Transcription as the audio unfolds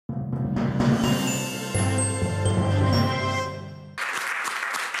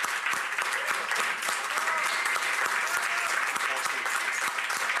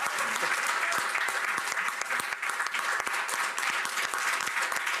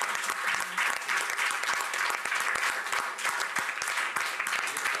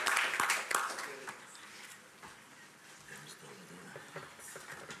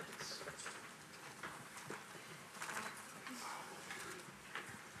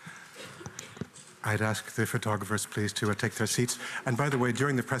I'd ask the photographers, please, to take their seats. And by the way,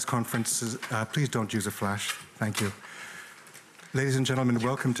 during the press conferences, please don't use a flash. Thank you. Ladies and gentlemen,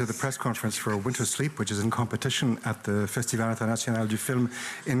 welcome to the press conference for Winter Sleep, which is in competition at the Festival International du Film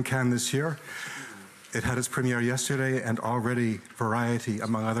in Cannes this year. It had its premiere yesterday, and already Variety,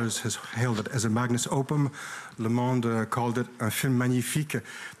 among others, has hailed it as a magnus opum. Le Monde called it un film magnifique.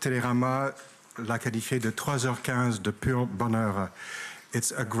 Télérama l'a qualifié de 3h15 de pur bonheur.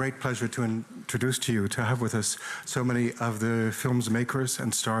 It's a great pleasure to introduce to you, to have with us so many of the film's makers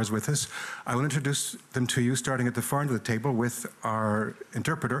and stars with us. I will introduce them to you, starting at the far end of the table with our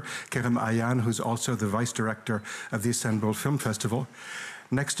interpreter, Kerem Ayan, who's also the vice director of the Istanbul Film Festival.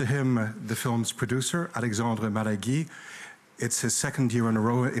 Next to him, the film's producer, Alexandre Malagui. It's his second year in a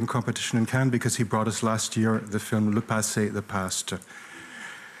row in competition in Cannes because he brought us last year the film Le Passé, The Past.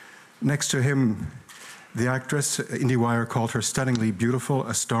 Next to him, the actress, IndieWire called her stunningly beautiful,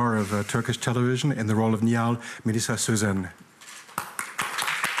 a star of Turkish television in the role of Nihal, Melisa Sözen.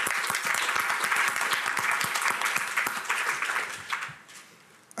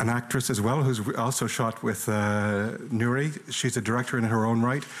 An actress as well, who's also shot with Nuri. She's a director in her own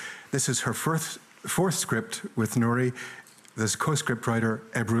right. This is her fourth script with Nuri. This co-script writer,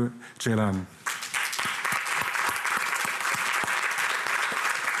 Ebru Ceylan.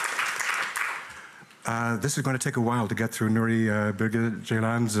 This is going to take a while to get through Nuri Bilge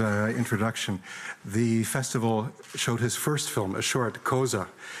Ceylan's introduction. The festival showed his first film, a short, Koza.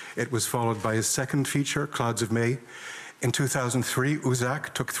 It was followed by his second feature, Clouds of May. In 2003,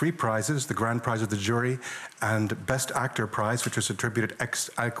 Uzak took 3 prizes, the Grand Prize of the Jury and Best Actor Prize, which was attributed ex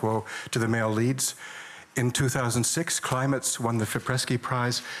aequo to the male leads. In 2006, Climates won the Fipresci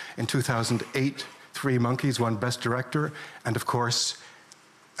Prize. In 2008, 3 Monkeys won Best Director. And of course,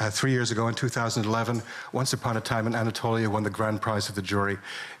 3 years ago in 2011, Once Upon a Time in Anatolia won the Grand Prize of the Jury.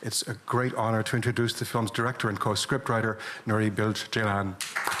 It's a great honor to introduce the film's director and co-scriptwriter, Nuri Bilge Ceylan.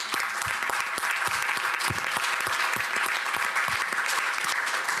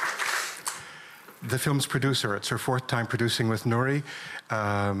 The film's producer, it's her 4th time producing with Nuri.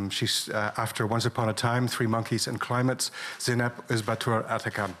 She's, after Once Upon a Time, 3 Monkeys and Climates, Zeynep Özbatur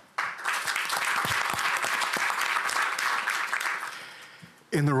Atakan.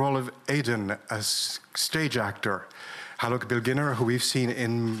 In the role of Aiden, a stage actor, Haluk Bilginer, who we've seen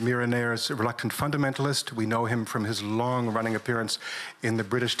in Mira Nair's Reluctant Fundamentalist. We know him from his long-running appearance in the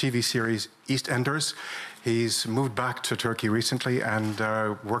British TV series EastEnders. He's moved back to Turkey recently and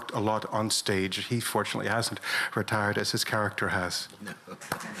worked a lot on stage. He fortunately hasn't retired as his character has. No.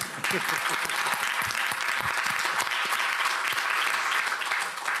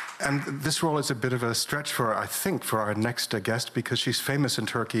 And this role is a bit of a stretch for, I think, for our next guest, because she's famous in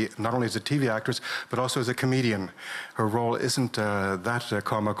Turkey, not only as a TV actress, but also as a comedian. Her role isn't that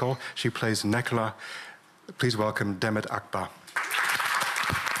comical. She plays Nekla. Please welcome Demet Akbag.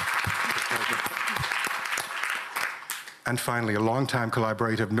 And finally, a long-time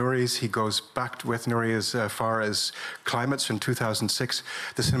collaborator of Nuri's. He goes back with Nuri as far as Climates in 2006,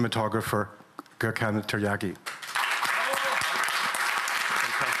 the cinematographer Gürkan Tiryagi.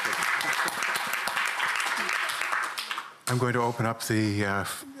 I'm going to open up the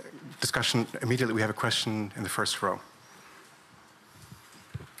discussion immediately. We have a question in the first row.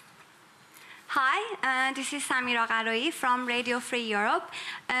 Hi, this is Samira Garoui from Radio Free Europe.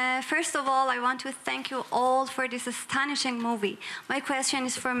 First of all, I want to thank you all for this astonishing movie. My question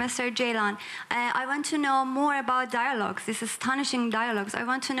is for Mr. Ceylan. I want to know more about dialogues, these astonishing dialogues. I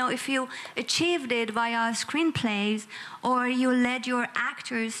want to know if you achieved it via screenplays or you led your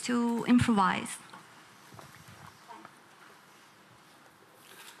actors to improvise.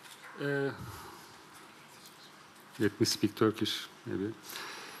 Let me speak Turkish, maybe.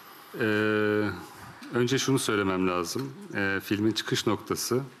 Önce şunu söylemem lazım. Filmin çıkış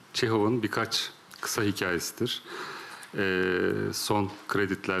noktası Çehov'un birkaç kısa hikayesidir. Son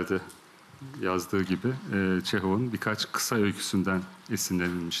kreditlerde yazdığı gibi Çehov'un birkaç kısa öyküsünden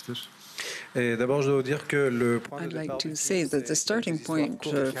esinlenilmiştir. D'abord, je dois dire que le point I'd like to say that the starting point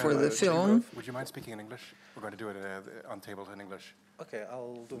for the film. Would you mind speaking in English? We're going to do it on table in English. Okay,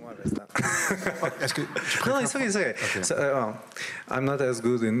 I'll do my best then. No, it's okay, it's okay. Okay. So, I'm not as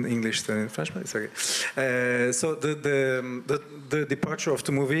good in English than in French, but it's okay. So the departure of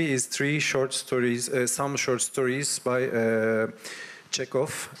the movie is 3 short stories, some short stories by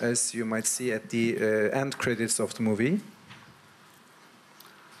Chekhov, as you might see at the end credits of the movie.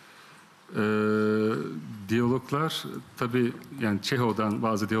 Diyaloglar tabii, yani Çehov'dan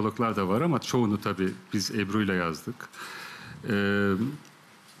bazı diyaloglar da var ama çoğunu tabii biz Ebru'yla yazdık.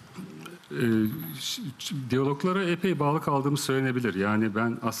 Diyaloglara epey bağlı kaldığımı söylenebilir. Yani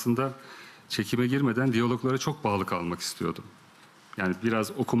ben aslında çekime girmeden diyaloglara çok bağlı kalmak istiyordum. Yani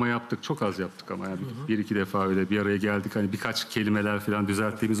biraz okuma yaptık, çok az yaptık ama yani bir iki defa öyle bir araya geldik. Hani birkaç kelimeler falan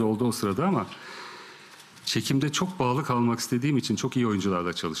düzelttiğimiz oldu o sırada ama çekimde çok bağlı kalmak istediğim için çok iyi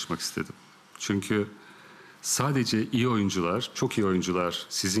oyuncularla çalışmak istedim. Çünkü sadece iyi oyuncular, çok iyi oyuncular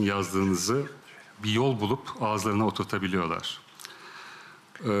sizin yazdığınızı bir yol bulup ağızlarına oturtabiliyorlar.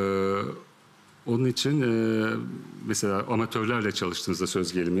 Onun için mesela amatörlerle çalıştığınızda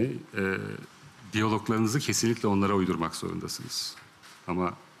söz gelimi diyaloglarınızı kesinlikle onlara uydurmak zorundasınız.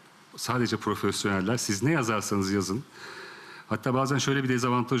 Ama sadece profesyoneller, siz ne yazarsanız yazın. Hatta bazen şöyle bir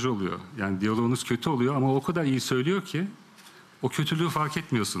dezavantajı oluyor. Yani diyaloğunuz kötü oluyor ama o kadar iyi söylüyor ki o kötülüğü fark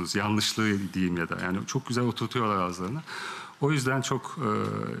etmiyorsunuz. Yanlışlığı diyeyim ya da. Yani çok güzel oturtuyorlar ağızlarına. O yüzden çok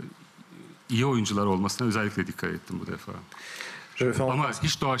iyi oyuncular olmasına özellikle dikkat ettim bu defa. Ama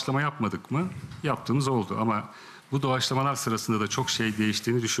hiç doğaçlama yapmadık mı? Yaptığımız oldu ama bu doğaçlamalar sırasında da çok şey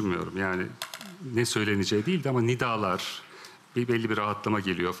değiştiğini düşünmüyorum. Yani ne söyleneceği değildi ama nidalar, belli bir rahatlama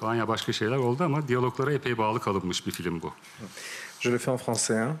geliyor falan ya başka şeyler oldu ama diyaloglara epey bağlı kalınmış bir film bu. Je le fais en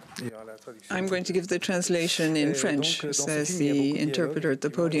français. I'm going to give the translation in French, says the interpreter at the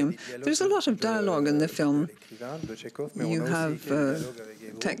podium. There's a lot of dialogue in the film. You have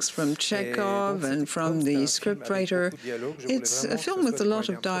text from Chekhov and from the scriptwriter. It's a film with a lot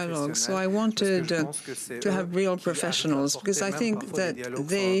of dialogue, so I wanted to have real professionals because I think that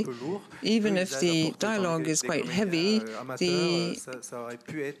they, even if the dialogue is quite heavy,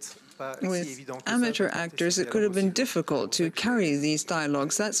 with amateur actors, it could have been difficult to carry these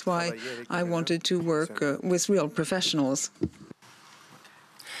dialogues. That's why I wanted to work with real professionals.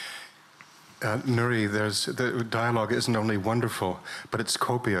 Nuri, the dialogue isn't only wonderful, but it's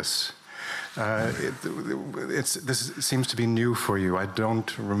copious. This seems to be new for you. I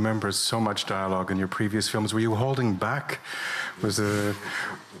don't remember so much dialogue in your previous films. Were you holding back?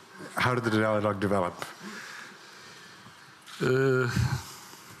 How did the dialogue develop?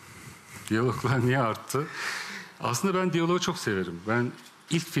 Diyaloglar niye arttı? Aslında ben diyaloğu çok severim. Ben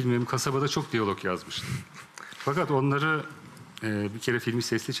ilk filmim Kasaba'da çok diyalog yazmıştım. Fakat onları bir kere filmi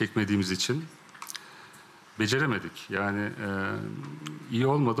sesli çekmediğimiz için beceremedik. Yani iyi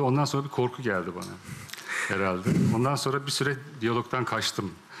olmadı. Ondan sonra bir korku geldi bana herhalde. Ondan sonra bir süre diyalogtan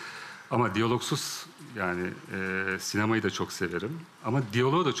kaçtım. Ama diyalogsuz yani sinemayı da çok severim. Ama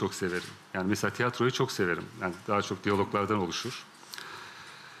diyaloğu da çok severim. Yani mesela tiyatroyu çok severim. Yani daha çok diyaloglardan oluşur.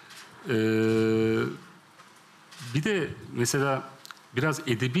 Bir de mesela biraz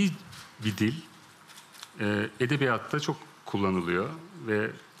edebi bir dil edebiyatta çok kullanılıyor ve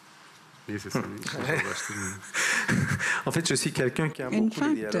neyse seni zorlaştırmayayım. En fait, je suis quelqu'un qui aime In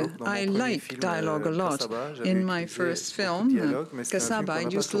beaucoup les fact, dialogues. Dans mon I premier like film, dialogue a lot. Kasaba, j'avais In my utilisé first beaucoup de film, dialogues, mais c'est un film Kasaba, qu'on I n'a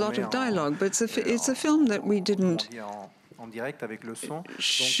pas used a lot tourné of dialogue, but it's a film that we didn't en direct avec le son.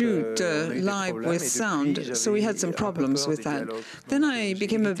 shoot live with sound, so we had some problems with that. Then I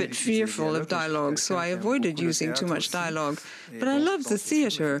became a bit fearful of dialogue, so I avoided using too much dialogue. But I love the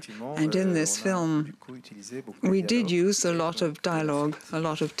theater, and in this film, we did use a lot of dialogue, a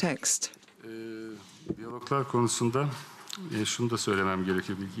lot of text. Diyaloglar konusunda şunu da söylemem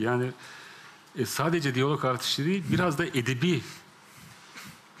gerekir Bilge. Yani sadece diyalog artışı değil, biraz da edebi,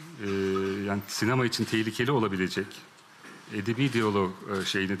 yani sinema için tehlikeli olabilecek edebi diyalog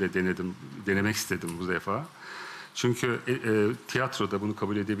şeyini de denemek istedim bu defa. Çünkü tiyatroda bunu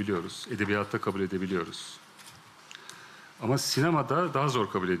kabul edebiliyoruz, edebiyatta kabul edebiliyoruz. Ama sinemada daha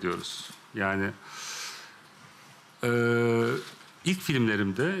zor kabul ediyoruz. Yani ilk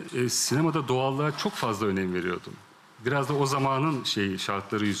filmlerimde sinemada doğallığa çok fazla önem veriyordum. Biraz da o zamanın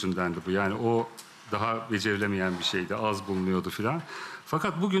şartları yüzündendi bu. Yani o daha becerilemeyen bir şeydi, az bulunuyordu filan.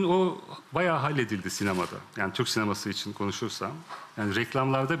 Fakat bugün o bayağı halledildi sinemada. Yani Türk sineması için konuşursam. Yani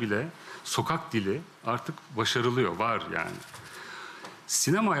reklamlarda bile sokak dili artık başarılıyor, var yani.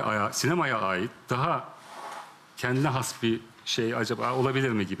 Sinemaya ait daha kendine has bir şey acaba olabilir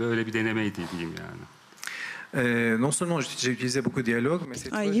mi gibi öyle bir denemeydi diyeyim yani. Non seulement j'ai utilisé beaucoup de dialogues, mais cette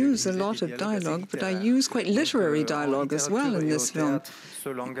fois, I use a lot of dialogue, but I use quite literary dialogue as well in this film.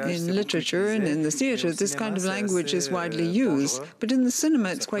 In literature and in the theatre, this kind of language is widely used, but in the cinema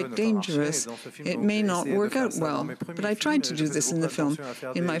it's quite dangerous. It may not work out well, but I tried to do this in the film.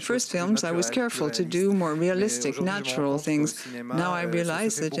 In my first films, I was careful to do more realistic, natural things. Now I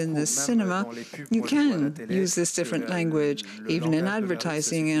realize that in the cinema, you can use this different language, even in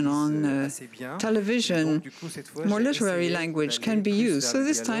advertising and on television. More literary language can be used. So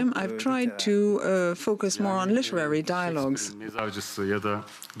this time I've tried to focus more on literary dialogues. Mezarcısı ya da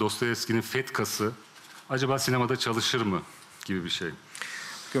Dostoyevski'nin Fetkası acaba sinemada çalışır mı gibi bir şey.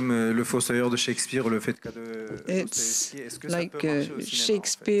 comme le Fossoyeur de Shakespeare, le Fetka de It's Dostoïevski. Est-ce que ça like peut marcher au cinéma, en fait?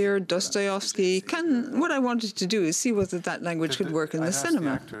 Shakespeare, Dostoevsky. What I wanted to do is see whether that language could work in the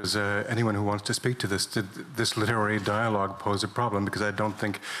cinema. Actors, anyone who wants to speak to this, did this literary dialogue pose a problem? Because I don't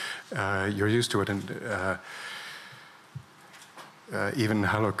think you're used to it, and even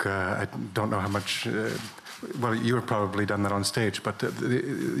Haluk, I don't know how much. Well, you have probably done that on stage, but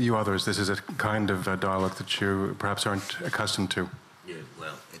you others, this is a kind of dialogue that you perhaps aren't accustomed to. Yeah,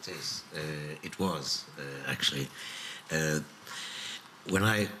 well, it is. It was, actually. When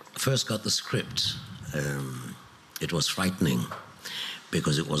I first got the script, it was frightening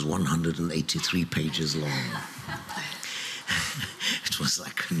because it was 183 pages long. It was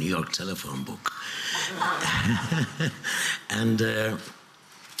like a New York telephone book.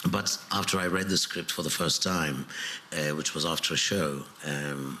 But after I read the script for the first time, which was after a show,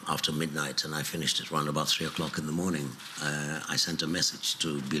 after midnight, and I finished it around about 3 o'clock in the morning, I sent a message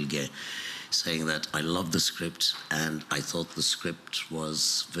to Bilge saying that I loved the script and I thought the script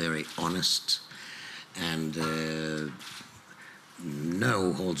was very honest and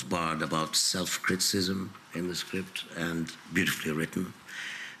no holds barred about self-criticism in the script and beautifully written.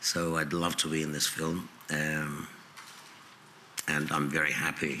 So I'd love to be in this film. And I'm very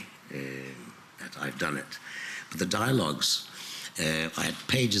happy that I've done it. But the dialogues, I had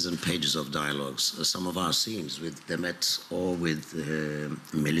pages and pages of dialogues. Some of our scenes with Demet or with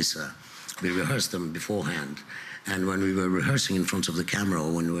Melisa, we rehearsed them beforehand. And when we were rehearsing in front of the camera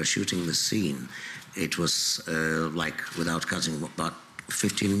or when we were shooting the scene, it was like, without cutting, about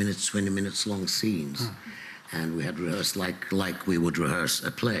 15 minutes, 20 minutes long scenes. And we had rehearsed like we would rehearse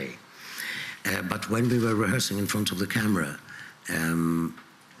a play. But when we were rehearsing in front of the camera,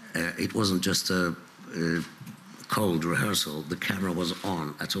 it wasn't just a cold rehearsal. The camera was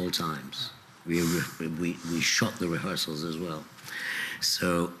on at all times. We shot the rehearsals as well.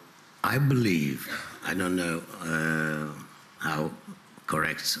 So I believe, I don't know how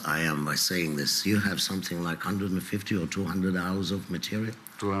correct I am by saying this, you have something like 150 or 200 hours of material?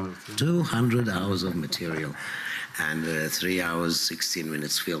 200 hours of material. And 3 hours, 16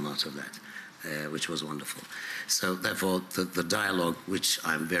 minutes film out of that, which was wonderful. So therefore, the dialogue, which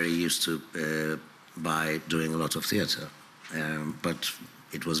I'm very used to by doing a lot of theater, but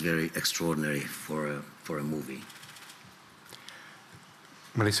it was very extraordinary for a movie.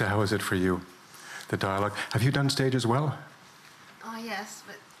 Melisa, how is it for you, the dialogue? Have you done stage as well? Oh, yes,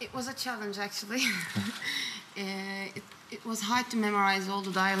 but it was a challenge, actually. It was hard to memorize all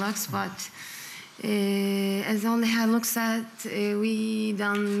the dialogues, but as only Haluk said, we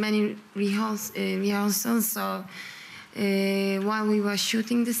done many rehearsals, so while we were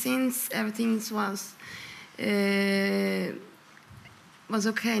shooting the scenes, everything was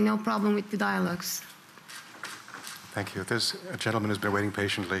okay, no problem with the dialogues. Thank you. There's a gentleman who's been waiting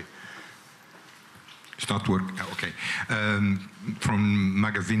patiently. It's not working. Okay. From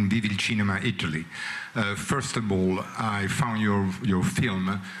magazine Vivi il Cinema, Italy. First of all, I found your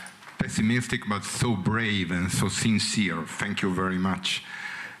film pessimistic but so brave and so sincere. Thank you very much.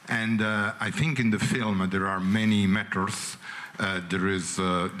 And I think in the film there are many matters. There is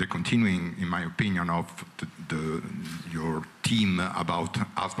the continuing, in my opinion, of your theme about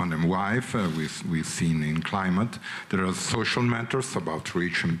husband and wife, we've seen in Climate. There are social matters about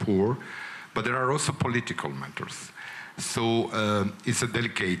rich and poor, but there are also political matters. So it's a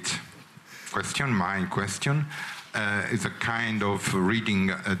delicate question, my question. Is a kind of reading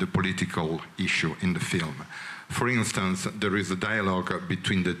the political issue in the film. For instance, there is a dialogue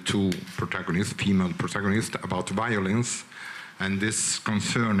between the two protagonists, female protagonists, about violence, and this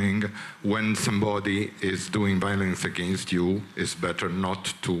concerning when somebody is doing violence against you, it's better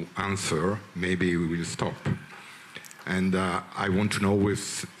not to answer, maybe we will stop. And I want to know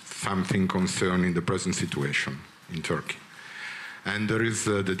with something concerning the present situation in Turkey. And there is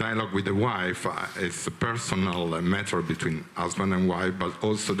the dialogue with the wife. It's a personal matter between husband and wife, but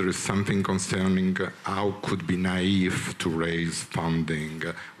also there is something concerning how could be naive to raise funding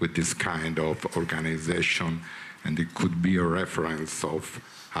with this kind of organization. And it could be a reference of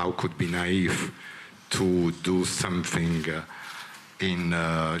how could be naive to do something in,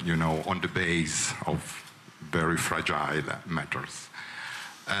 on the base of very fragile matters.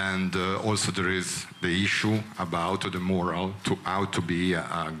 And also there is the issue about the moral, to how to be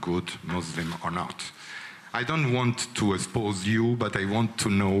a good Muslim or not. I don't want to expose you, but I want to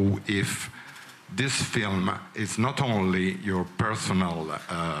know if this film is not only your personal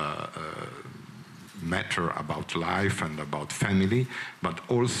matter about life and about family, but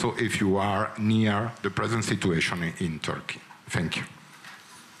also if you are near the present situation in Turkey. Thank you.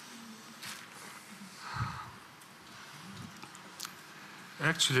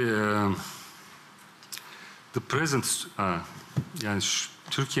 Actually, the present, yani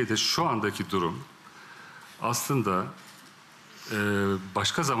Türkiye'de şu andaki durum aslında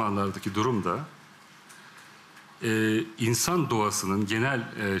başka zamanlardaki durum da insan doğasının genel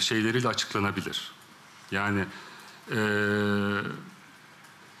şeyleriyle açıklanabilir. Yani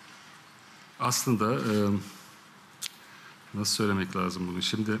aslında nasıl söylemek lazım bunu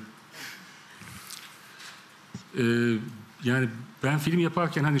şimdi? Yani ben film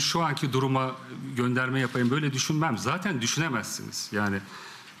yaparken hani şu anki duruma gönderme yapayım böyle düşünmem. Zaten düşünemezsiniz. Yani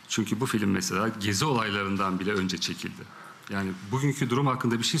çünkü bu film mesela gezi olaylarından bile önce çekildi. Yani bugünkü durum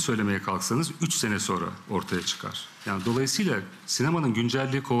hakkında bir şey söylemeye kalksanız 3 sene sonra ortaya çıkar. Yani dolayısıyla sinemanın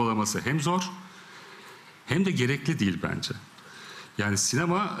güncelliği kovalaması hem zor hem de gerekli değil bence. Yani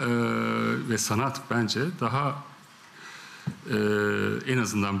sinema ve sanat bence daha en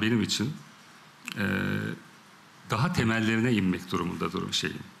azından benim için daha temellerine inmek durumunda durum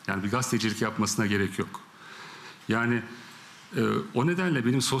şeyin. Yani bir gazetecilik yapmasına gerek yok. Yani o nedenle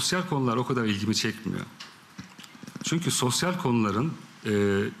benim sosyal konular o kadar ilgimi çekmiyor. Çünkü sosyal konuların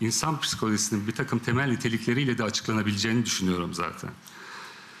insan psikolojisinin bir takım temel nitelikleriyle de açıklanabileceğini düşünüyorum zaten.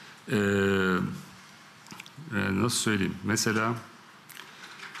 Nasıl söyleyeyim? Mesela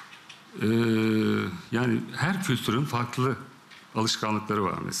yani her kültürün farklı alışkanlıkları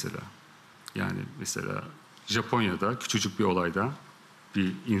var mesela. Yani mesela Japonya'da küçücük bir olayda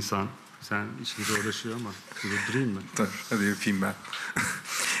bir insan, sen işinde uğraşıyor ama durayım mı? Hadi yapayım ben.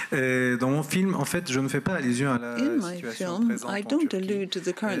 Dans mon film, en fait, je ne fais pas allusion à la situation présente en Turquie. I don't allude to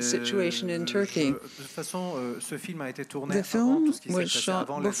the current situation in Turkey. De toute façon, ce film a été tourné The film was shot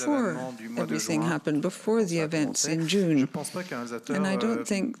before everything happened, before the events in June. And I don't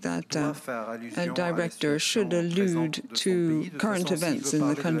think that a director should allude to current events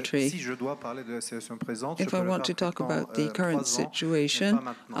in the country. If I want to talk about the current situation,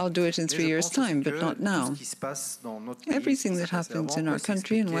 I'll do it in 3 years' time, but not now. Everything that happens in our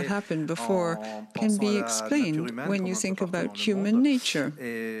country and what happened before can be explained when you think about human nature.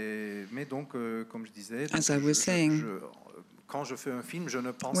 As I was saying,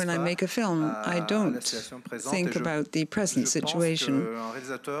 when I make a film, I don't think about the present situation.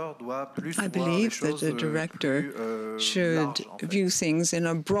 I believe that a director should view things in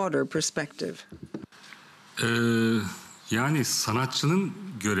a broader perspective. Yani sanatçının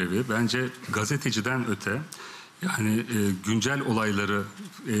görevi bence gazeteciden öte, yani güncel olayları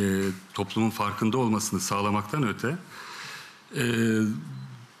toplumun farkında olmasını sağlamaktan öte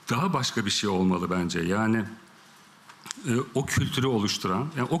daha başka bir şey olmalı bence. Yani o kültürü oluşturan,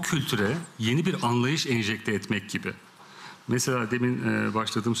 yani o kültüre yeni bir anlayış enjekte etmek gibi. Mesela demin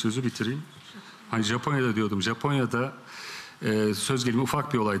başladığım sözü bitireyim. Hani Japonya'da diyordum. Japonya'da söz gelimi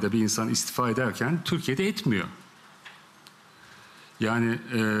ufak bir olayda bir insan istifa ederken Türkiye'de etmiyor. Yani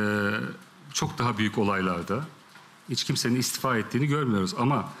çok daha büyük olaylarda hiç kimsenin istifa ettiğini görmüyoruz.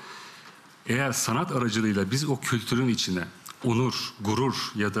 Ama eğer sanat aracılığıyla biz o kültürün içine onur,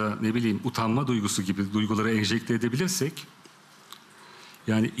 gurur ya da ne bileyim utanma duygusu gibi duyguları enjekte edebilirsek,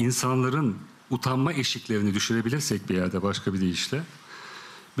 yani insanların utanma eşiklerini düşürebilirsek bir yerde başka bir deyişle,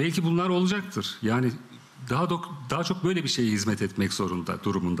 belki bunlar olacaktır. Yani daha çok böyle bir şeye hizmet etmek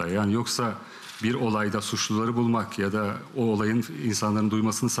durumunda. Yani yoksa bir olayda suçluları bulmak ya da o olayın insanların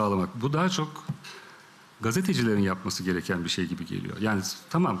duymasını sağlamak, bu daha çok gazetecilerin yapması gereken bir şey gibi geliyor. Yani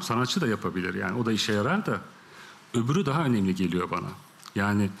tamam, sanatçı da yapabilir, yani o da işe yarar da öbürü daha önemli geliyor bana.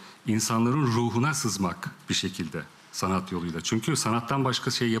 Yani insanların ruhuna sızmak bir şekilde sanat yoluyla. Çünkü sanattan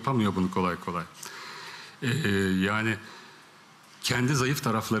başka şey yapamıyor bunu kolay kolay. Yani kendi zayıf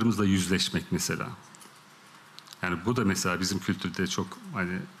taraflarımızla yüzleşmek mesela. Yani bu da mesela bizim kültürde çok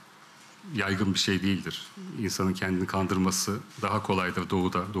hani yaygın bir şey değildir. İnsanın kendini kandırması daha kolaydır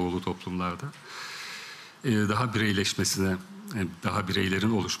doğulu toplumlarda. Daha bireyleşmesine, daha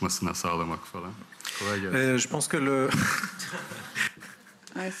bireylerin oluşmasına sağlamak falan. Kolay gelsin. Je pense que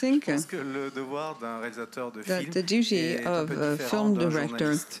I think that the duty of a film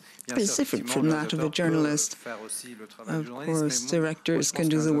director is different from that of a journalist. Of course, directors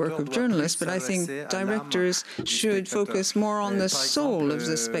can do the work of journalists, but I think directors should focus more on the soul of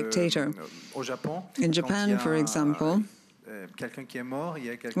the spectator. In Japan, for example,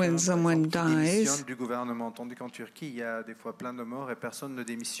 when someone dies,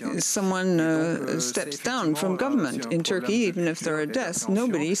 someone steps down from government. In Turkey, even if there are deaths,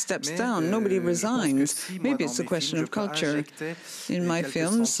 nobody steps down, nobody resigns. Maybe it's a question of culture. In my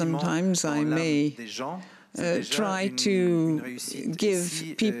films, sometimes I may try to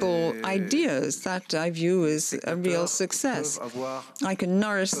give people ideas that I view as a real success. I can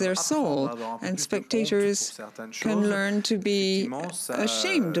nourish their soul, and spectators can learn to be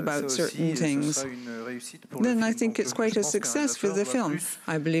ashamed about certain things. Then I think it's quite a success for the film.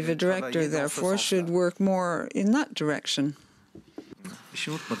 I believe a director, therefore, should work more in that direction.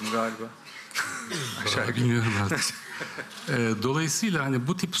 Bilmiyorum artık. Dolayısıyla hani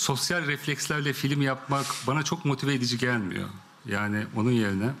bu tip sosyal reflekslerle film yapmak bana çok motive edici gelmiyor. Yani onun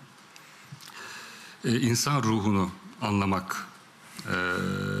yerine insan ruhunu anlamak,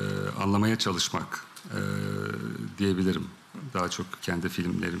 anlamaya çalışmak diyebilirim. Daha çok kendi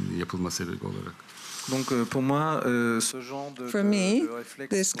filmlerimin yapılma sebebi olarak. For me,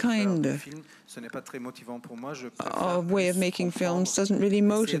 this kind of way of making films doesn't really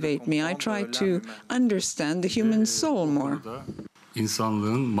motivate me. I try to understand the human soul more.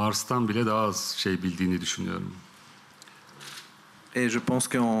 İnsanlığın Mars'tan bile daha az şey bildiğini düşünüyorum. Et je pense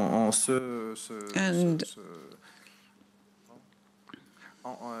qu'en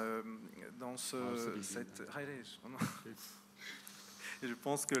je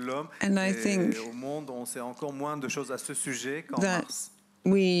pense que l'homme au monde, on sait encore moins de choses à ce sujet qu'en Mars.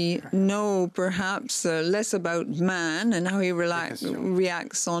 We know perhaps less about man and how he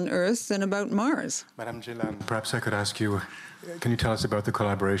reacts on Earth than about Mars. Madame Ceylan, perhaps I could ask you, can you tell us about the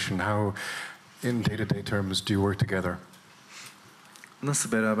collaboration? How, in day-to-day terms, do you work together?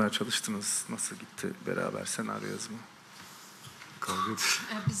 Nasıl beraber çalıştınız? Nasıl gitti beraber senaryo yazımı?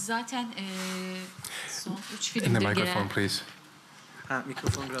 Biz zaten son 3 In the microphone, please.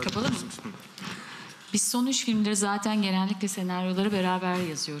 Mikrofon biraz kapalı mı? Biz son 3 filmleri zaten genellikle senaryoları beraber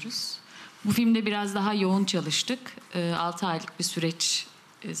yazıyoruz. Bu filmde biraz daha yoğun çalıştık. 6 aylık bir süreç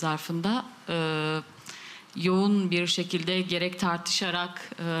zarfında yoğun bir şekilde gerek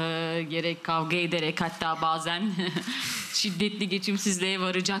tartışarak, gerek kavga ederek, hatta bazen şiddetli geçimsizliğe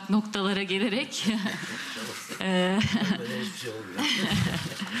varacak noktalara gelerek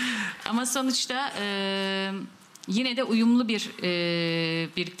ama sonuçta yine de uyumlu bir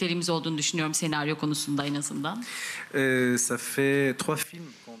birlikteliğimiz olduğunu düşünüyorum senaryo konusunda en azından. Ça fait 3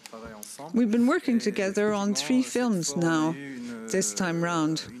 films qu'on travaille ensemble. We've been working together on 3 films now, this time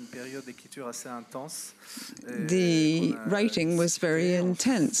round. The writing was very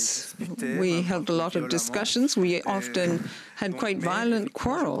intense. We held a lot of discussions. We often had quite violent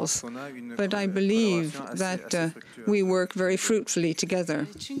quarrels, but I believe that we work very fruitfully together.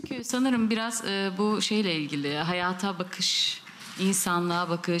 Çünkü sanırım biraz bu şeyle ilgili, hayata bakış, insanlığa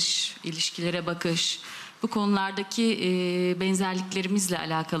bakış, ilişkilere bakış, bu konulardaki benzerliklerimizle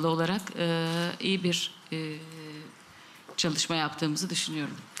alakalı olarak iyi bir çalışma yaptığımızı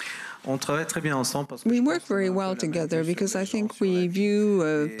düşünüyorum. We work very well together because I think we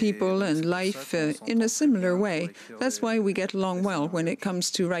view people and life in a similar way. That's why we get along well when it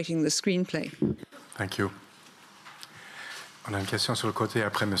comes to writing the screenplay. Thank you. On a une question sur le côté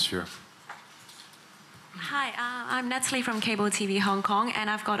après, monsieur. Hi, I'm Natalie from Cable TV Hong Kong, and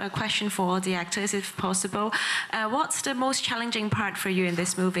I've got a question for the actors, if possible. What's the most challenging part for you in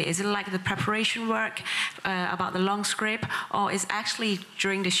this movie? Is it like the preparation work, about the long script, or is actually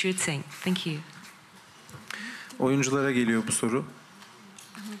during the shooting? Thank you. Oyunculara geliyor bu soru.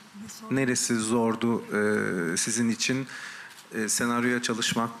 Neresi zordu sizin için? Senaryoya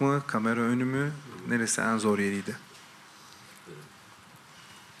çalışmak mı, kamera önü mü? Neresi en zor yeriydi?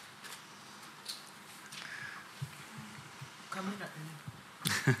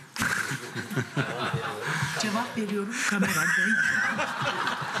 Cevap veriyorum kameradayım.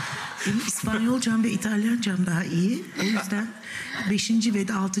 Benim İspanyolcam ve İtalyancam daha iyi. O yüzden 5. ve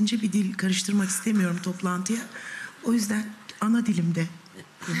de 6. bir dil karıştırmak istemiyorum toplantıya. O yüzden ana dilimde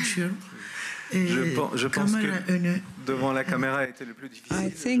konuşuyorum. Kamera önü. I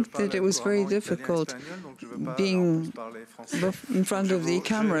think that it was very difficult being in front of the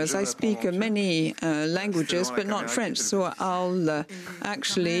cameras. I speak many languages, but not French, so I'll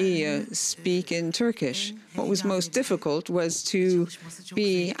actually speak in Turkish. What was most difficult was to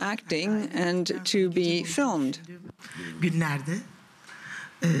be acting and to be filmed. Günlerde.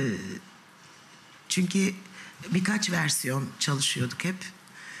 Çünkü birkaç versiyon çalışıyorduk hep.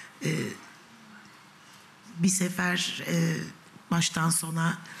 Bir sefer baştan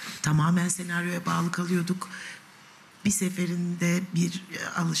sona tamamen senaryoya bağlı kalıyorduk. Bir seferinde bir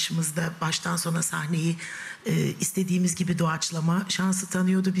alışımızda baştan sona sahneyi istediğimiz gibi doğaçlama şansı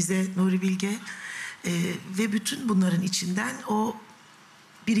tanıyordu bize Nuri Bilge. Ve bütün bunların içinden o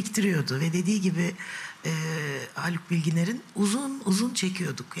biriktiriyordu. Ve dediği gibi Haluk Bilginer'in uzun uzun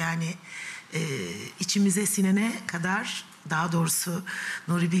çekiyorduk. Yani içimize sinene kadar daha doğrusu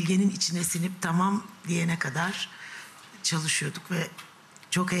Nuri Bilge'nin içine sinip tamam diyene kadar çalışıyorduk ve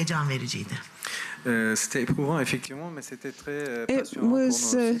çok heyecan vericiydi. C'était éprouvant effectivement, mais c'était très It passionnant pour nous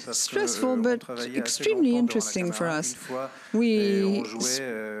was aussi parce stressful que on but travaillait assez extremely longtemps devant la interesting for caméra. us. Une fois, We on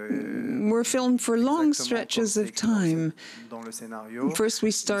jouait were filmed for long exactement stretches comme of c'est écrit time. dans le scénario. First, we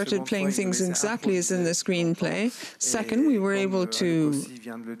Une started seconde playing fois, il nous things laissait exactly as in the improviser screenplay. longtemps. Second, we were Et able comme to Haluk aussi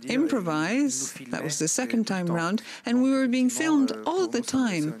vient de le dire, improvise. il nous That was filmait the second tout le time temps. round, and we were being Effectivement, filmed all pour the nous, ça nous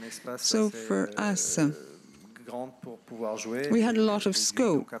laissait time. un espace So assez, for us, grande pour pouvoir jouer. we had a lot of Et lui,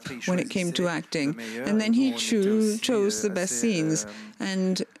 scope donc après, il when it came to choisissait acting. le meilleur, And then et he nous, on était aussi, chose the best assez, scenes.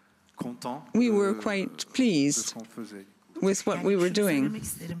 And content we were de quite ce pleased qu'on faisait. with what we were Şunu doing. söylemek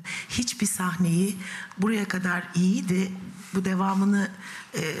isterim. Hiçbir sahneyi buraya kadar iyiydi, bu devamını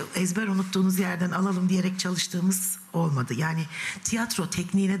ezber unuttuğunuz yerden alalım diyerek çalıştığımız olmadı. Yani tiyatro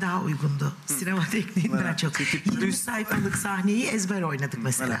tekniğine daha uygundu. Sinema tekniğinden çok. 20 sayfalık sahneyi ezber oynadık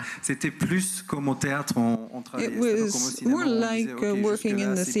mesela. C'était plus comme au théâtre on travaillait. It C'était was comme au cinéma, more on like disait, OK, working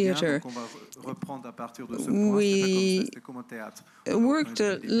in jusque-là, the c'est bien, theater. donc on va reprendre à partir de ce point. C'était pas comme ça, c'était comme au théâtre. Worked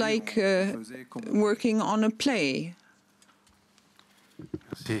Depuis le début, like on faisait comme on working on a play.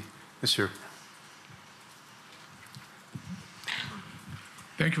 Merci. Monsieur.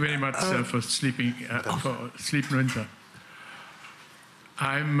 Thank you very much for sleeping winter.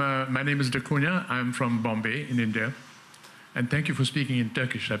 My name is Dakunya. I'm from Bombay in India, and thank you for speaking in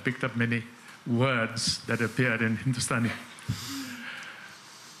Turkish. I picked up many words that appeared in Hindustani.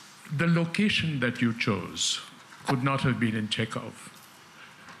 The location that you chose could not have been in Chekhov.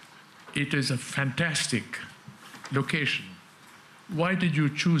 It is a fantastic location. Why did you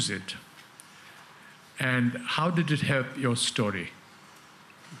choose it? And how did it help your story?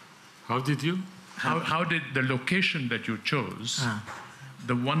 How did you? How did the location that you chose,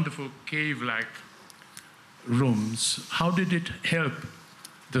 the wonderful cave-like rooms, how did it help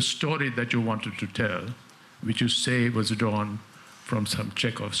the story that you wanted to tell, which you say was drawn from some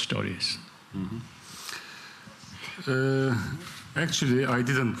Chekhov stories? Actually, I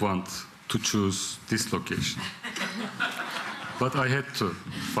didn't want to choose this location. But I had to,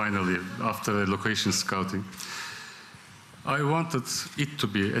 finally, after a location scouting. I wanted it to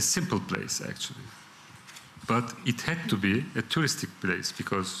be a simple place, actually. But it had to be a touristic place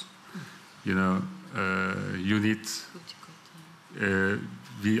because, you know, you need...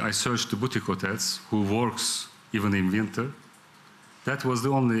 I searched the boutique hotels who works even in winter. That was the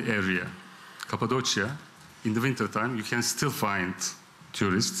only area. Cappadocia, in the wintertime, you can still find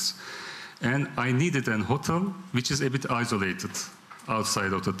tourists. And I needed a hotel which is a bit isolated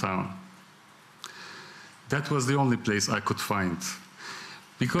outside of the town. That was the only place I could find.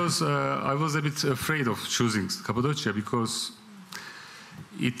 Because I was a bit afraid of choosing Cappadocia because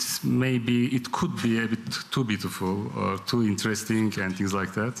it could be a bit too beautiful or too interesting and things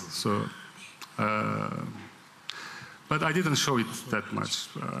like that. So, but I didn't show it that much,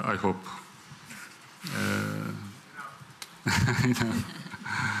 I hope. You know.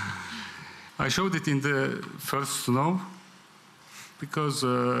 I showed it in the first snow because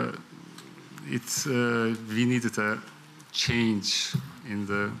we needed a change in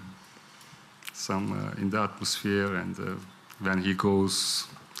the atmosphere, and when he goes,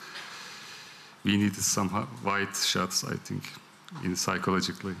 we needed some white shots, I think,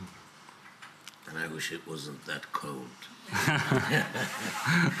 psychologically. And I wish it wasn't that cold.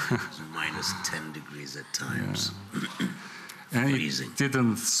 It's minus 10 degrees at times. Yeah. And it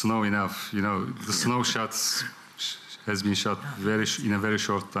didn't snow enough. You know, the snow shots has been shot in a very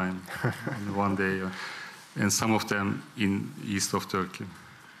short time, in one day, and some of them in east of Turkey.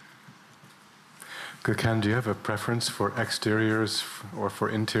 Gökhan, do you have a preference for exteriors or for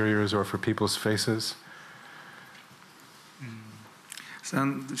interiors or for people's faces?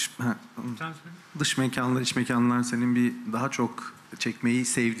 Sen dış mekanlar, iç mekanlar senin bir daha çok çekmeyi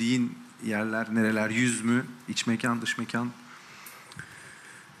sevdiğin yerler nereler? Yüz mü? İç mekan, dış mekan?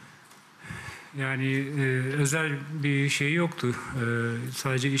 Yani özel bir şey yoktu.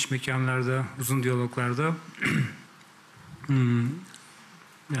 Sadece iç mekanlarda, uzun diyaloglarda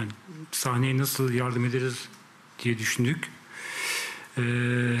yani sahneye nasıl yardım ederiz diye düşündük.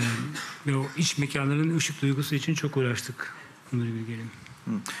 Ve o iç mekanların ışık duygusu için çok uğraştık. Bunları bilgelim.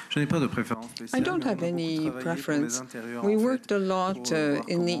 I don't have any preference. We worked a lot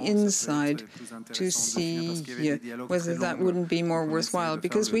in the inside to see whether that wouldn't be more worthwhile,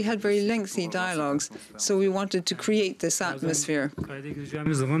 because we had very lengthy dialogues, so we wanted to create this atmosphere. Kayda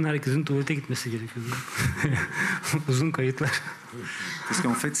gireceğimiz zaman herkesin tuvalete gitmesi gerekiyordu. Uzun kayıtlar.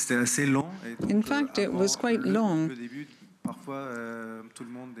 In fact, it was quite long.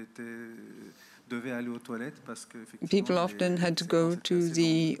 People often had to go to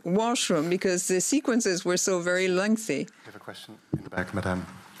the washroom because the sequences were so very lengthy. We have a question in the back, Madame.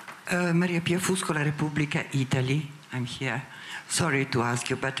 Maria Pia Fuscola, Repubblica, Italy. I'm here. Sorry to ask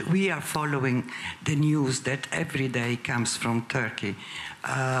you, but we are following the news that every day comes from Turkey.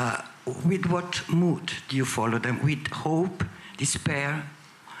 With what mood do you follow them? With hope, despair,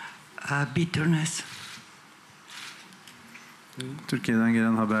 bitterness? Türkiye'den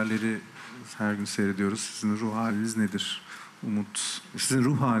gelen haberleri her gün seyrediyoruz. Sizin ruh haliniz nedir? Sizin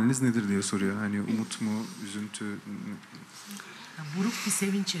ruh haliniz nedir diye soruyor. Hani umut mu, üzüntü? Buruk bir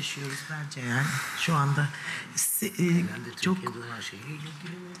sevinç yaşıyoruz bence yani şu anda. Çok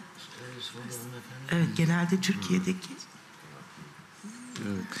evet, genelde Türkiye'deki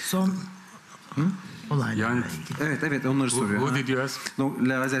son olaylarla ilgili. Evet, onları soruyor. Who did you ask? Donc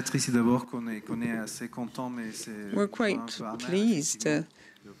la réalisatrice d'abord qu'on est assez content, mais c'est We're quite pleased,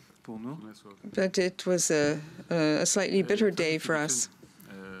 but it was a slightly bitter day for us.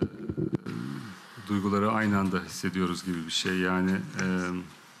 Duyguları aynı anda hissediyoruz gibi bir şey. Yani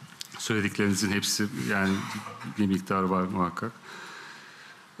söylediklerinizin hepsi, yani bir miktar var muhakkak.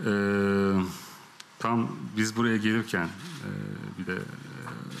 Tam biz buraya gelirken bir de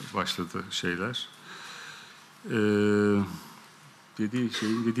başladı şeyler.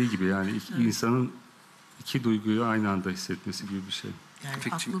 Dediği gibi yani insanın iki duyguyu aynı anda hissetmesi gibi bir şey. Yani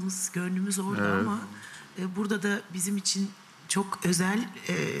aklımız, gönlümüz orada ama burada da bizim için çok özel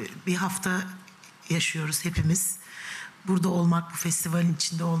bir hafta yaşıyoruz hepimiz. Burada olmak, bu festivalin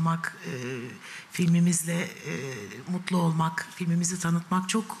içinde olmak, filmimizle mutlu olmak, filmimizi tanıtmak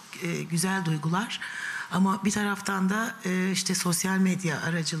çok güzel duygular. Ama bir taraftan da işte sosyal medya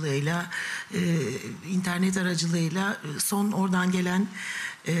aracılığıyla, internet aracılığıyla son oradan gelen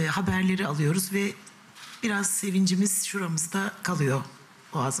haberleri alıyoruz ve biraz sevincimiz şuramızda kalıyor,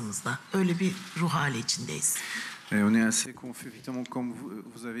 boğazımızda. Öyle bir ruh hali içindeyiz. On est assez confus, effectivement, comme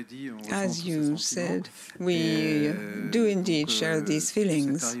vous avez dit. As you said, we do indeed share these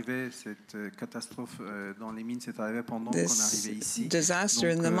feelings. This disaster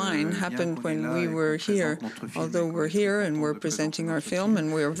in the mine happened when we were here. Although we're here and we're presenting our film,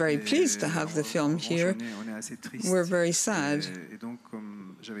 and we're very pleased to have the film here, we're very sad.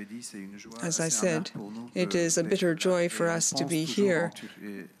 As I said, it is a bitter joy for us to be here.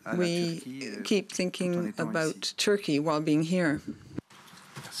 We keep thinking about Turkey while being here.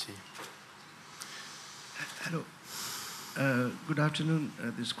 Hello. Good afternoon.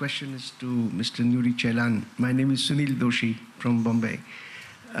 This question is to Mr. Nuri Ceylan. My name is Sunil Doshi from Bombay.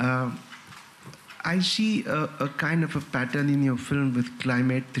 I see a kind of a pattern in your film with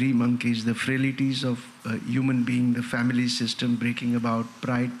Climate, Three Monkeys, the frailties of a human being, the family system breaking about,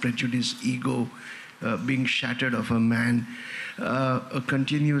 pride, prejudice, ego being shattered of a man.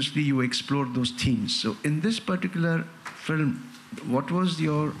 Continuously you explore those themes. So in this particular film, what was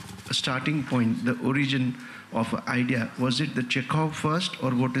your starting point, the origin of an idea? Was it the Chekhov first,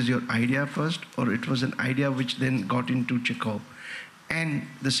 or what is your idea first, or it was an idea which then got into Chekhov? And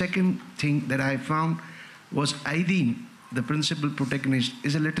the second thing that I found was Aydin, the principal protagonist,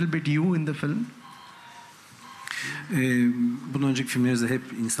 is a little bit you in the film. Bundan önceki filmlerinizde hep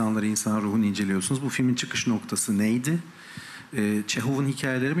insan ruhunu inceliyorsunuz. Bu filmin çıkış noktası neydi? Çehov'un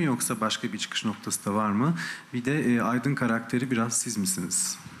hikayeleri mi, yoksa başka bir çıkış noktası da var mı? Bir de Aydın karakteri biraz siz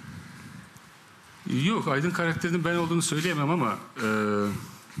misiniz? Yok, Aydın karakterinin ben olduğunu söyleyemem ama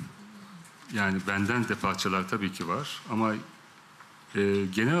yani benden de parçalar tabii ki var. Ama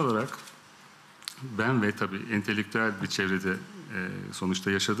genel olarak ben ve tabii entelektüel bir çevrede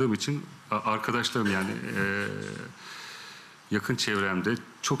sonuçta yaşadığım için arkadaşlarım, yani yakın çevremde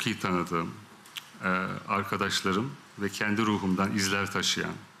çok iyi tanıdığım arkadaşlarım ve kendi ruhumdan izler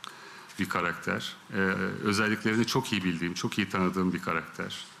taşıyan bir karakter. Özelliklerini çok iyi bildiğim, çok iyi tanıdığım bir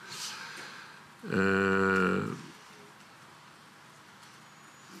karakter.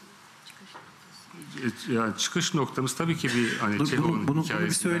 Yani çıkış noktamız tabii ki bir hani Çehov'un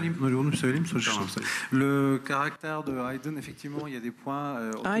hikayesi. Bunu bir söyleyeyim, soru tamam. Le caractère de Aydın, effectivement, il y a des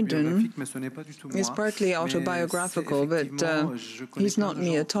points autobiographiques, mais ce n'est pas du tout moi. It's partly autobiographical, but he's not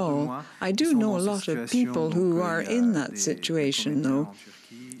me at all. I do know a lot of people who are in that situation, though.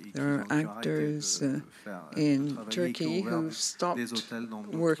 There are actors in Turkey who've stopped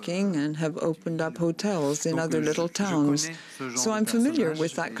working and have opened up hotels in other little towns. So I'm familiar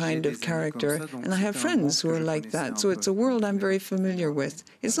with that kind of character, and I have friends who are like that. So it's a world I'm very familiar with.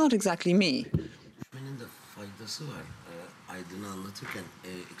 It's not exactly me. Aydın'ı anlatırken,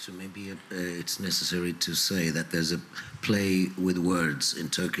 so maybe it's necessary to say that there's a play with words in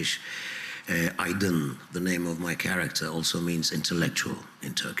Turkish. Aydın, the name of my character, also means intellectual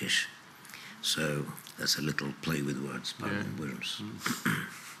in Turkish. So that's a little play with words.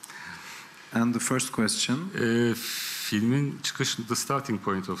 And the first question. Filmin çıkış, the starting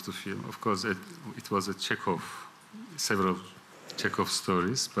point of the film, of course, it was a several Chekhov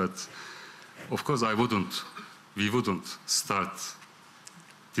stories, but of course we wouldn't start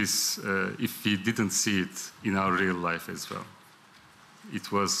this if we didn't see it in our real life as well.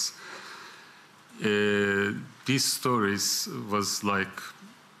 It was, these stories was like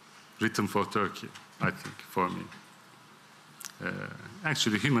written for Turkey, I think, for me.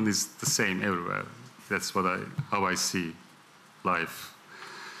 Actually, human is the same everywhere. That's how I see life.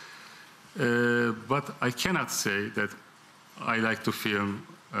 But I cannot say that I like to film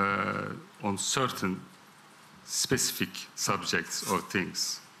on certain specific subjects or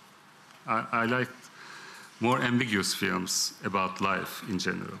things. I like more ambiguous films about life in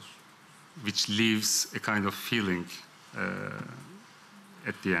general, which leaves a kind of feeling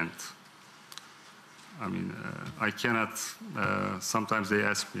at the end. I mean, I cannot, sometimes they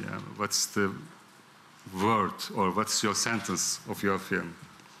ask me, what's the word or what's your sentence of your film?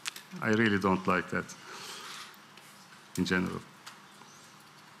 I really don't like that in general.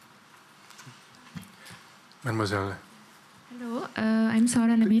 Mademoiselle. Hello, I'm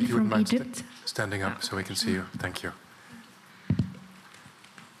Sara Nabil from Egypt. Standing up so we can see you. Thank you.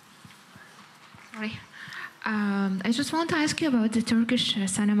 Sorry. I just want to ask you about the Turkish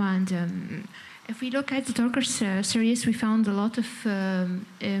cinema, and if we look at the Turkish series, we found a lot of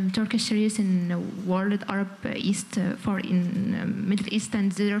Turkish series in the world, Arab East, in Middle East,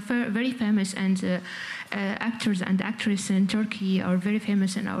 and they're very famous, and actors and actresses in Turkey are very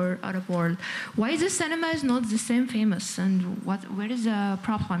famous in our Arab world. Why the cinema is not the same famous, and where is the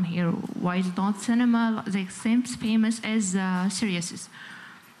problem here? Why is not cinema the same famous as series?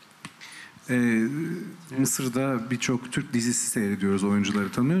 Mısır'da birçok Türk dizisi seyrediyoruz,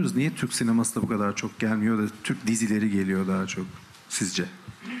 oyuncuları tanıyoruz. Niye Türk sineması da bu kadar çok gelmiyor da Türk dizileri geliyor daha çok sizce?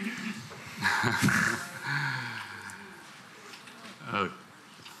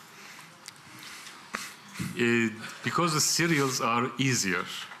 Because the serials are easier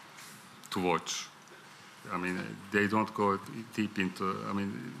to watch. I mean, they don't go deep into, I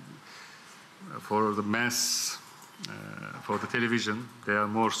mean, for the mass, for the television, they are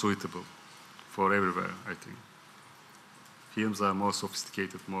more suitable for everywhere, I think. Films are more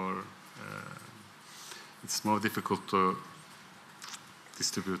sophisticated, it's more difficult to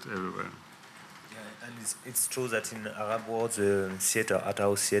distribute everywhere. Yeah, and it's true that in Arab world, art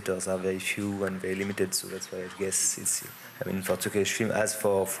house theaters are very few and very limited, so that's why I guess it's, I mean, for Turkish film, as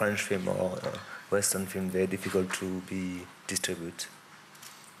for French film or Western film, very difficult to be distributed.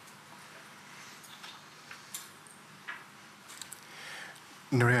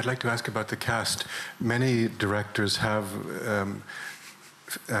 Nuri, I'd like to ask about the cast. Many directors have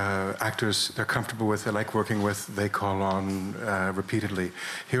actors they're comfortable with, they like working with, they call on repeatedly.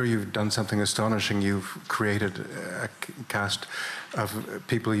 Here you've done something astonishing. You've created a cast of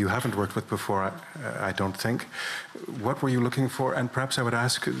people you haven't worked with before, I don't think. What were you looking for? And perhaps I would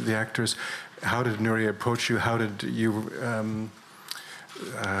ask the actors, how did Nuri approach you? How did you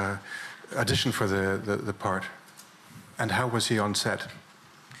audition for the part? And how was he on set?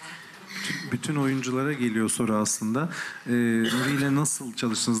 Bütün oyunculara geliyor soru aslında. Nuri ile nasıl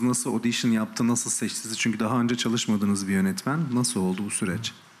çalıştınız, nasıl audition yaptı, nasıl seçtiniz? Çünkü daha önce çalışmadığınız bir yönetmen. Nasıl oldu bu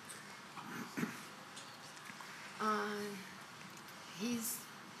süreç?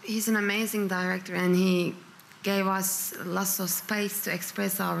 He's an amazing director, and he gave us lots of space to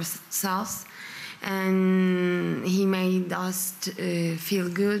express ourselves, and he made us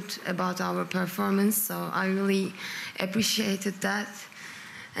feel good about our performance. So I really appreciated that.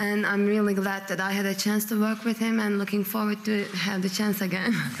 And I'm really glad that I had a chance to work with him, and looking forward to have the chance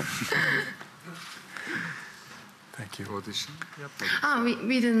again. Thank you. Audition?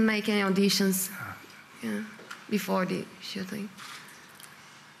 We didn't make any auditions before the shooting.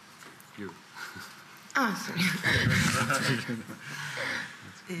 You. Sorry.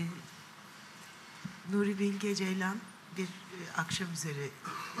 Nuri, Bilge, Ceylan bir akşam üzeri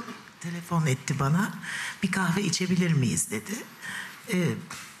telefon etti bana. Bir kahve içebilir miyiz dedi.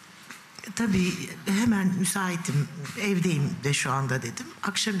 Tabii hemen müsaitim, evdeyim de şu anda dedim.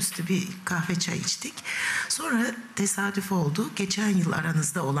 Akşamüstü bir kahve çay içtik. Sonra tesadüf oldu. Geçen yıl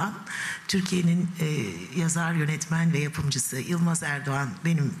aranızda olan Türkiye'nin yazar, yönetmen ve yapımcısı Yılmaz Erdoğan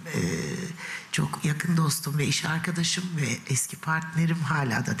benim çok yakın dostum ve iş arkadaşım ve eski partnerim,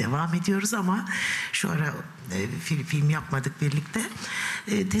 hala da devam ediyoruz ama şu ara film yapmadık birlikte.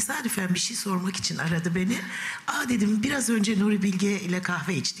 Tesadüfen bir şey sormak için aradı beni. Dedim biraz önce Nuri Bilge ile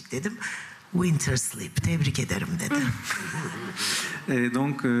kahve içtik dedim. Winter Sleep. Tebrik ederim dedi.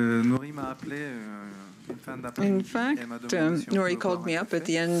 Donc, Nuri m'a appelé. In fact, Nuri called me up at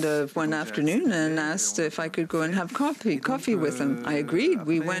the end of one afternoon and asked if I could go and have coffee with him. I agreed.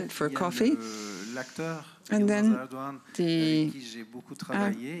 We went for coffee. And then the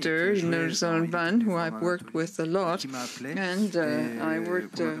actor, Sözen, who I've worked with a lot, and I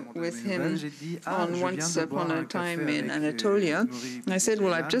worked with him on Once Upon a Time in Anatolia. And I said,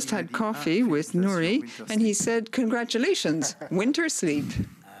 well, I've just had coffee with Nuri, and he said, congratulations, winter sleep.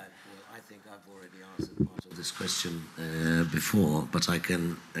 I think I've already answered part of this question before, but I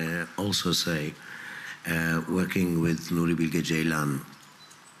can also say working with Nuri Bilge Ceylan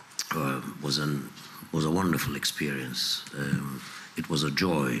was a wonderful experience. It was a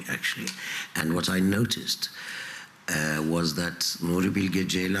joy, actually. And what I noticed was that Nuri Bilge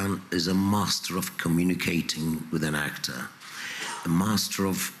Ceylan is a master of communicating with an actor, a master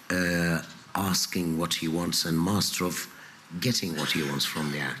of asking what he wants and master of getting what he wants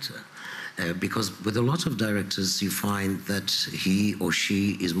from the actor. Because with a lot of directors, you find that he or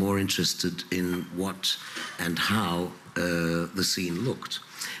she is more interested in what and how the scene looked.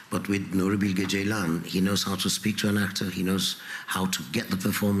 But with Nuri Bilge Ceylan, he knows how to speak to an actor, he knows how to get the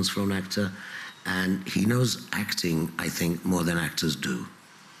performance from an actor, and he knows acting, I think, more than actors do.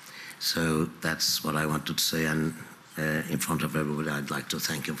 So that's what I wanted to say, and in front of everybody, I'd like to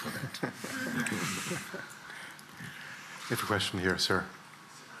thank him for that. We have a question here, sir.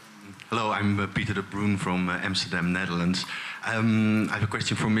 Hello, I'm Peter de Bruin from Amsterdam, Netherlands. I have a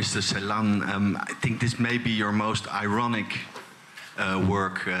question for Mr. Ceylan. I think this may be your most ironic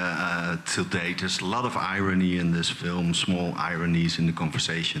work till date. There's a lot of irony in this film, small ironies in the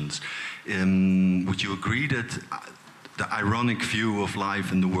conversations. Would you agree that the ironic view of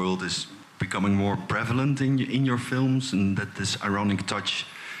life in the world is becoming more prevalent in your films, and that this ironic touch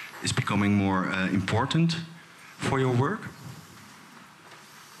is becoming more important for your work?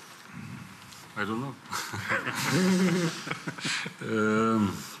 I don't know.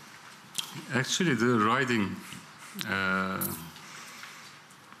 Actually, the writing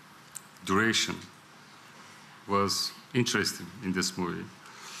duration was interesting in this movie.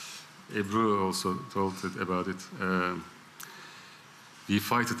 Ebru also told about it. We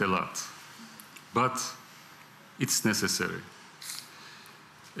fight it a lot, but it's necessary.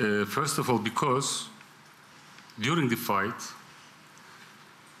 First of all, because during the fight,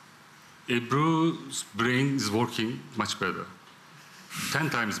 Ebru's brain is working much better, 10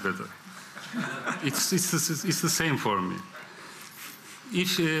 times better. It's the same for me.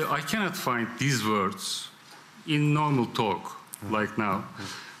 If I cannot find these words in normal talk, like now,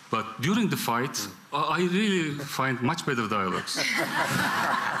 but during the fight, I really find much better dialogues.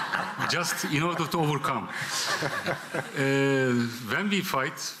 Just in order to overcome. When we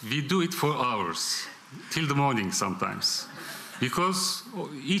fight, we do it for hours, till the morning sometimes. Because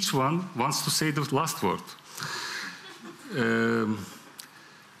each one wants to say the last word.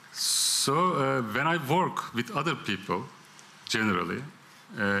 So when I work with other people, generally,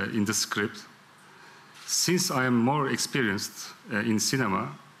 in the script, since I am more experienced in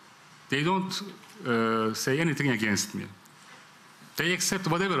cinema, they don't say anything against me. They accept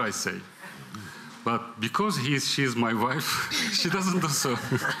whatever I say. But because she is my wife, she doesn't do so.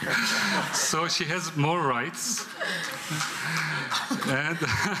 So she has more rights.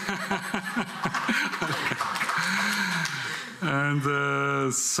 And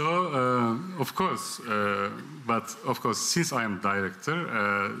of course, but of course, since I am director,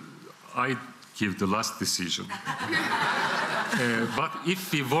 I give the last decision. But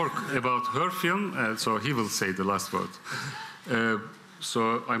if we work about her film, so he will say the last word.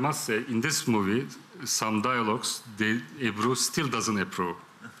 So I must say, in this movie, some dialogues, Ebru still doesn't approve.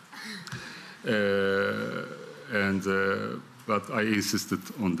 But I insisted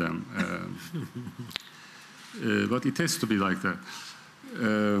on them. But it has to be like that.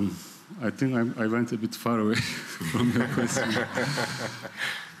 I think I went a bit far away from your question.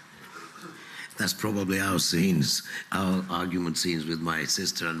 That's probably our scenes, our argument scenes with my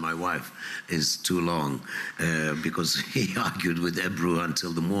sister and my wife is too long because he argued with Ebru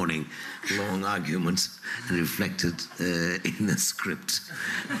until the morning, long arguments reflected in the script.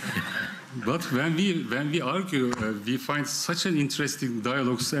 But when we argue, we find such an interesting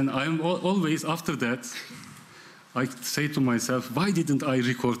dialogues, and I'm always after that. I say to myself, why didn't I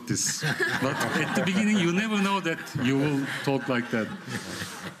record this? But at the beginning, you never know that you will talk like that.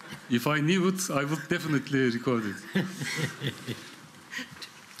 If I knew it, I would definitely record it.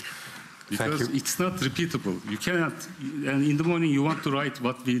 Because it's not repeatable. You cannot, and in the morning you want to write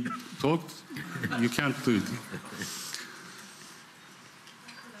what we talked, you can't do it.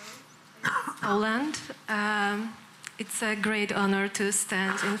 Poland. It's a great honor to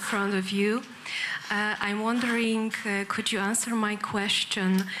stand in front of you. I'm wondering, could you answer my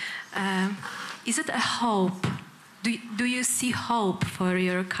question? Is it a hope? Do you see hope for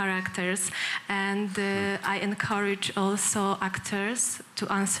your characters? And I encourage also actors to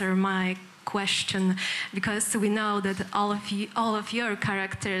answer my question, because we know that all of your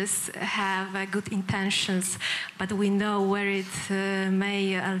characters have good intentions, but we know where it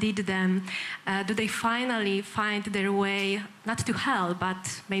may lead them. Do they finally find their way, not to hell,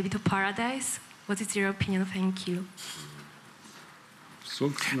 but maybe to paradise? What is your opinion? Thank you.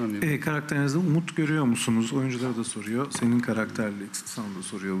 Karakterinizde umut görüyor musunuz? Oyunculara da soruyor. Senin karakterle sana da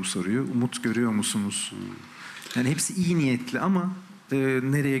soruyor bu soruyu. Umut görüyor musunuz? Yani hepsi iyi niyetli ama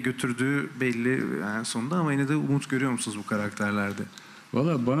nereye götürdüğü belli yani sonunda, ama yine de umut görüyor musunuz bu karakterlerde?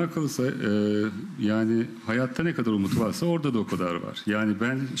 Valla bana kalırsa yani hayatta ne kadar umut varsa orada da o kadar var. Yani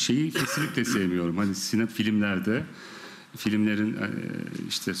ben şeyi kesinlikle sevmiyorum. Hani filmlerde filmlerin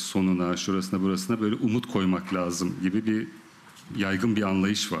işte sonuna, şurasına, burasına böyle umut koymak lazım gibi bir yaygın bir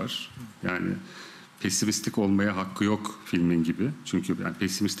anlayış var. Yani pesimistik olmaya hakkı yok filmin gibi. Çünkü yani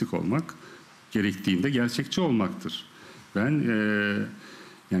pesimistik olmak gerektiğinde gerçekçi olmaktır. Ben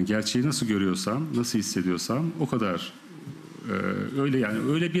yani gerçeği nasıl görüyorsam, nasıl hissediyorsam o kadar öyle,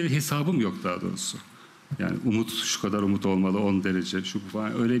 yani öyle bir hesabım yok daha doğrusu. Yani umut şu kadar umut olmalı, 10 derece şu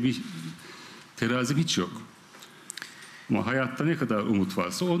falan, öyle bir terazim hiç yok. Ama hayatta ne kadar umut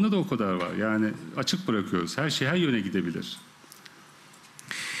varsa onda da o kadar var. Yani açık bırakıyoruz. Her şey her yöne gidebilir.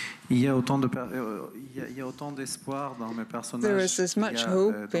 Il y a autant d'espoir dans mes personnages. There is as much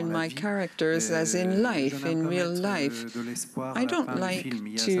hope in my characters as in life, in real life. I don't like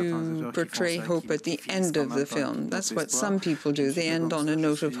to portray hope at the end of the film. That's what some people do. They end on a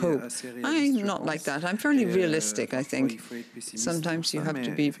note of hope. I'm not like that. I'm fairly realistic, I think. Sometimes you have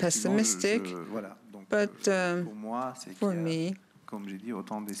to be pessimistic, but for me,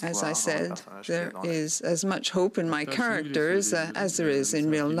 as I said, there is as much hope in my characters as there is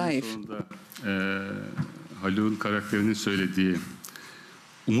in real life. Haluk'un karakterinin söylediği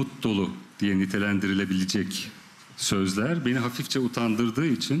umut dolu diye nitelendirilebilecek sözler beni hafifçe utandırdığı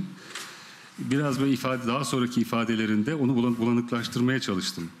için biraz böyle daha sonraki ifadelerinde onu bulanıklaştırmaya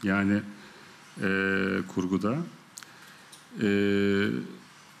çalıştım. Yani kurguda.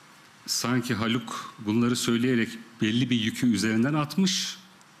 Sanki Haluk bunları söyleyerek belli bir yükü üzerinden atmış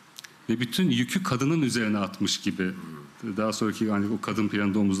ve bütün yükü kadının üzerine atmış gibi. Daha sonraki hani o kadın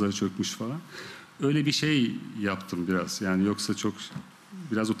planında omuzları çökmüş falan. Öyle bir şey yaptım biraz. Yani yoksa çok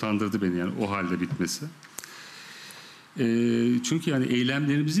biraz utandırdı beni yani o halde bitmesi. Çünkü yani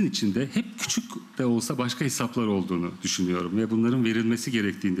eylemlerimizin içinde hep küçük de olsa başka hesaplar olduğunu düşünüyorum ve bunların verilmesi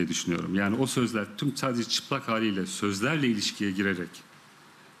gerektiğini de düşünüyorum. Yani o sözler tüm sadece çıplak haliyle sözlerle ilişkiye girerek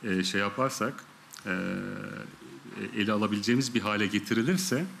şey yaparsak, ele alabileceğimiz bir hale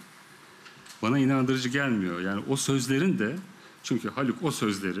getirilirse bana inandırıcı gelmiyor. Yani o sözlerin de, çünkü Haluk o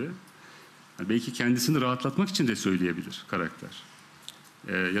sözleri yani belki kendisini rahatlatmak için de söyleyebilir karakter.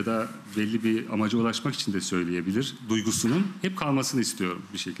 Ya da belli bir amaca ulaşmak için de söyleyebilir. Duygusunun hep kalmasını istiyorum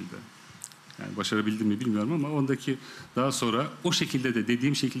bir şekilde. Yani başarabildim mi bilmiyorum ama ondaki daha sonra o şekilde de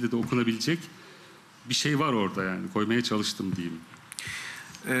dediğim şekilde de okunabilecek bir şey var orada, yani koymaya çalıştım diyeyim.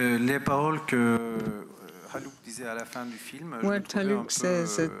 Les paroles que Haluk disait à la fin du film, what Haluk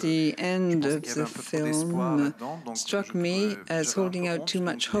says at the end of the film struck me as holding out too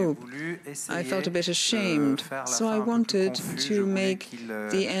much hope. I felt a bit ashamed, so I wanted to make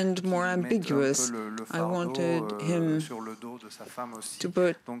the end more ambiguous. I wanted him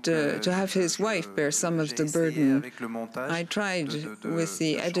to have his wife bear some of the burden. I tried with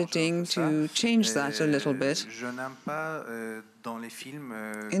the editing to change that a little bit.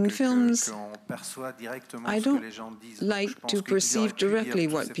 In films, I don't like to perceive directly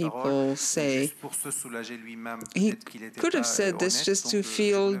what people say. He could have said this just to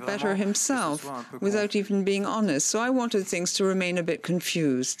feel better himself, without even being honest. So I wanted things to remain a bit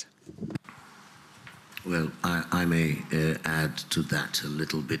confused. Well, I may add to that a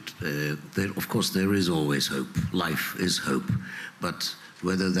little bit. Of course, there is always hope. Life is hope. But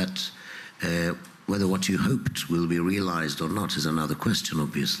whether what you hoped will be realized or not is another question,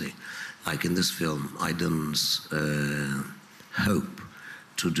 obviously. Like in this film, Aydın's hope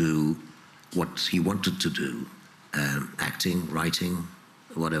to do what he wanted to do, acting, writing,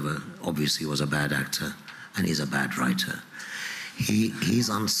 whatever, obviously was a bad actor, and he's a bad writer. He's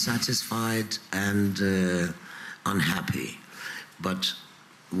unsatisfied and unhappy, but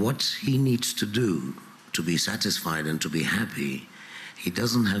what he needs to do to be satisfied and to be happy, he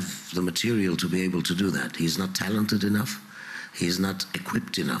doesn't have the material to be able to do that. He's not talented enough. He's not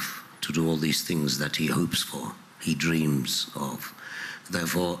equipped enough to do all these things that he hopes for, he dreams of.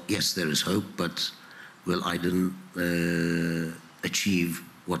 Therefore, yes, there is hope, but will Aydın achieve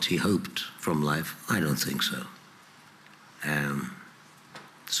what he hoped from life? I don't think so.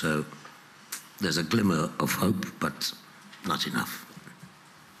 So there's a glimmer of hope, but not enough.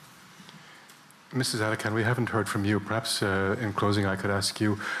 Mrs. Atakan, we haven't heard from you. Perhaps in closing I could ask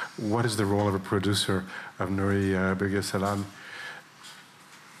you, what is the role of a producer of Nuri Bilge Ceylan?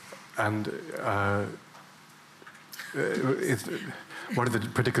 And what are the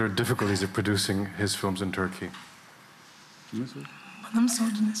particular difficulties of producing his films in Turkey? Bana mı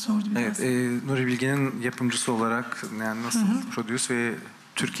sordu, ne sordu biraz? Evet, Nuri Bilge'nin yapımcısı olarak yani nasıl prodüse ve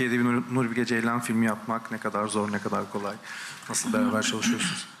Türkiye'de bir Nuri Bilge Ceylan filmi yapmak ne kadar zor, ne kadar kolay? Nasıl beraber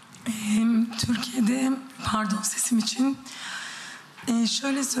çalışıyorsunuz? Türkiye'de, pardon sesim için,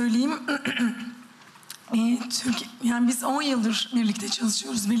 şöyle söyleyeyim, yani biz 10 yıldır birlikte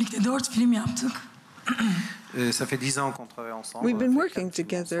çalışıyoruz, birlikte 4 film yaptık. Ça fait 10 ans qu'on travaille ensemble. We've been working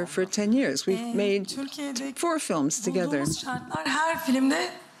together for 10 years. We've made 4 films together. Bulduğumuz şartlar her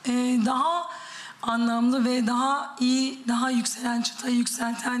filmde daha anlamlı ve daha iyi, daha yükselen, çıtayı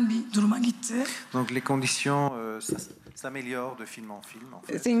yükselten bir duruma gitti. Donc les conditions s'améliorent de film en film. En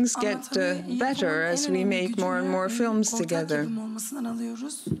fait. Things get better as we make more and more films together. Ortak yapım olmasından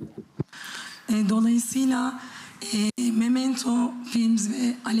alıyoruz. Dolayısıyla Memento Films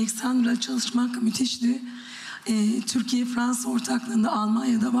ve Alexandra çalışmak müthişti. Türkiye-Fransa ortaklığında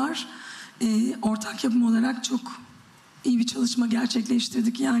Almanya'da var. Ortak yapım olarak çok iyi bir çalışma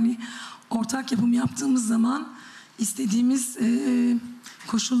gerçekleştirdik. Yani ortak yapım yaptığımız zaman istediğimiz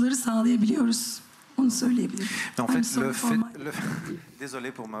koşulları sağlayabiliyoruz. Onu söyleyebilirim. En fait,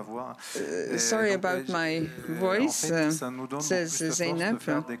 désolé pour ma voix. Sorry about my voice, says Zeynep.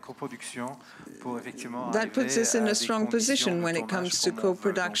 That puts us in a strong position when it comes to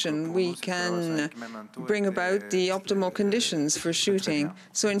co-production. We can bring about the optimal conditions for shooting.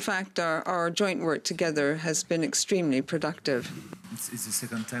 So in fact, our joint work together has been extremely productive. It's the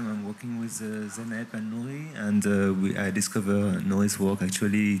second time I'm working with Demet and Nuri, and I discovered Nuri's work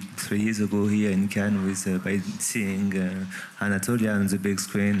actually 3 years ago here in Cannes by seeing Anatolia on the big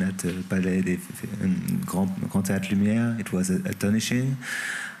screen at Palais des Grand Théâtre Lumière. It was astonishing.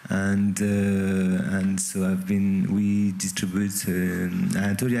 And so we distribute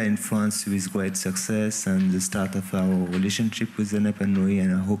Anatolia in France with great success, and the start of our relationship with Demet and Nuri,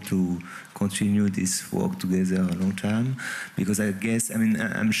 and I hope to continue this work together a long time, because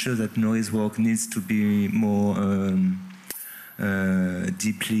I'm sure that Nuri's work needs to be more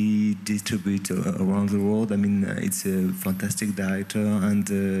deeply distributed around the world. I mean, it's a fantastic director,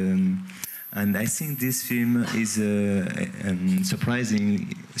 and I think this film is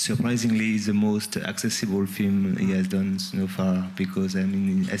surprisingly the most accessible film he has done so far, because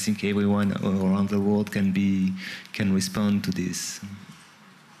I think everyone around the world can respond to this.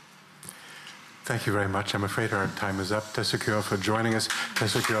 Thank you very much. I'm afraid our time is up. Teşekkür for joining us.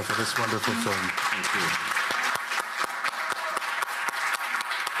 Teşekkür for this wonderful film. Thank you.